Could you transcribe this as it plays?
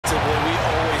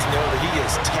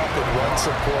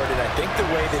support, and I think the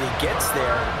way that he gets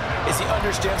there is he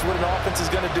understands what an offense is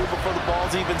going to do before the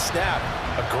ball's even snapped.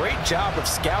 A great job of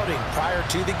scouting prior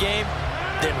to the game,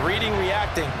 then reading,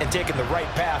 reacting, and taking the right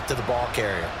path to the ball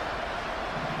carrier.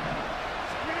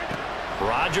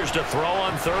 Rodgers to throw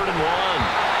on 3rd and 1.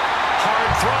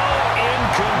 Hard throw,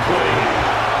 incomplete.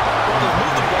 Well, they've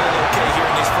moved the ball okay here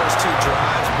in these first 2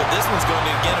 drives, but this one's going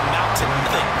to again amount to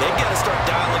nothing. They've got to start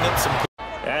dialing up some.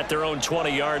 At their own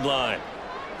 20-yard line.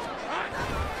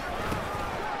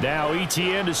 Now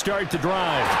ETN to start the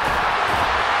drive.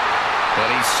 And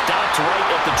he stopped right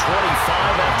at the 25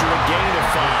 after a gain of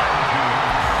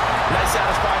 5. Nice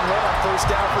satisfying run on 1st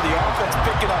down for the offense,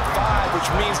 picking up 5, which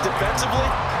means defensively,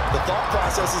 the thought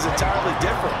process is entirely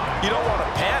different. You don't want to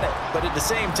panic, but at the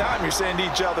same time, you're saying to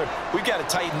each other, we've got to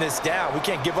tighten this down. We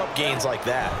can't give up gains like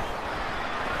that.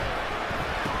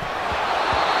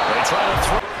 They try to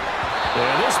throw.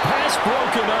 And this pass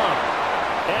broken up.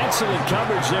 Excellent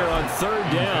coverage there on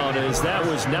 3rd down, as that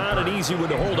was not an easy one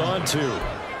to hold on to.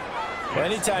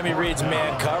 Anytime he reads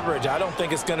man coverage, I don't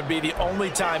think it's going to be the only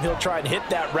time he'll try and hit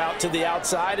that route to the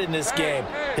outside in this game.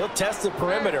 He'll test the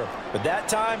perimeter, but that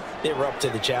time, they were up to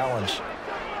the challenge.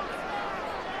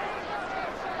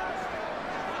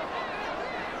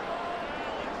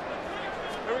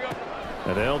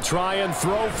 And they'll try and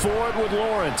throw forward with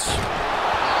Lawrence.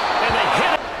 And they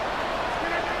hit it.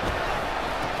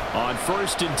 On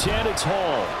 1st and 10, it's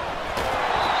Hall.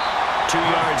 2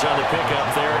 yards on the pickup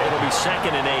there. It'll be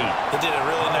 2nd and 8. They did a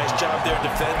really nice job there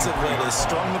defensively. They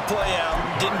strung the play out,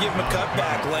 didn't give him a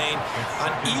cutback lane.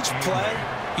 On each play,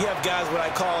 you have guys what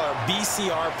I call our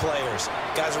BCR players.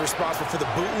 Guys are responsible for the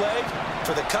bootleg,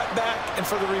 for the cutback, and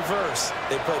for the reverse.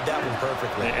 They played that one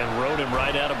perfectly. And rode him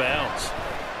right out of bounds.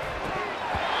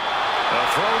 A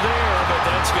throw there, but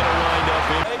that's going to wind up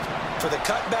in. For the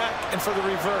cutback and for the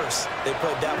reverse. They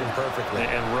played that one perfectly.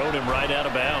 And rode him right out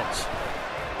of bounds.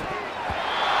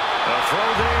 A throw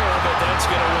there, but that's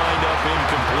going to wind up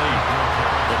incomplete.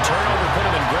 The turnover put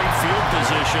him in great field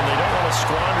position. They don't want to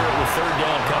squander it with 3rd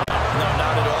down coming. No,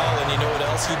 not at all. And you know what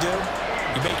else you do?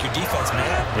 You make your defense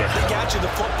mad. Yeah. They got you the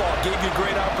football, gave you a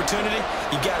great opportunity.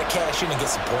 You got to cash in and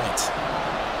get some points.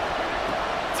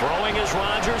 Throwing is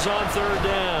Rodgers on 3rd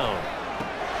down.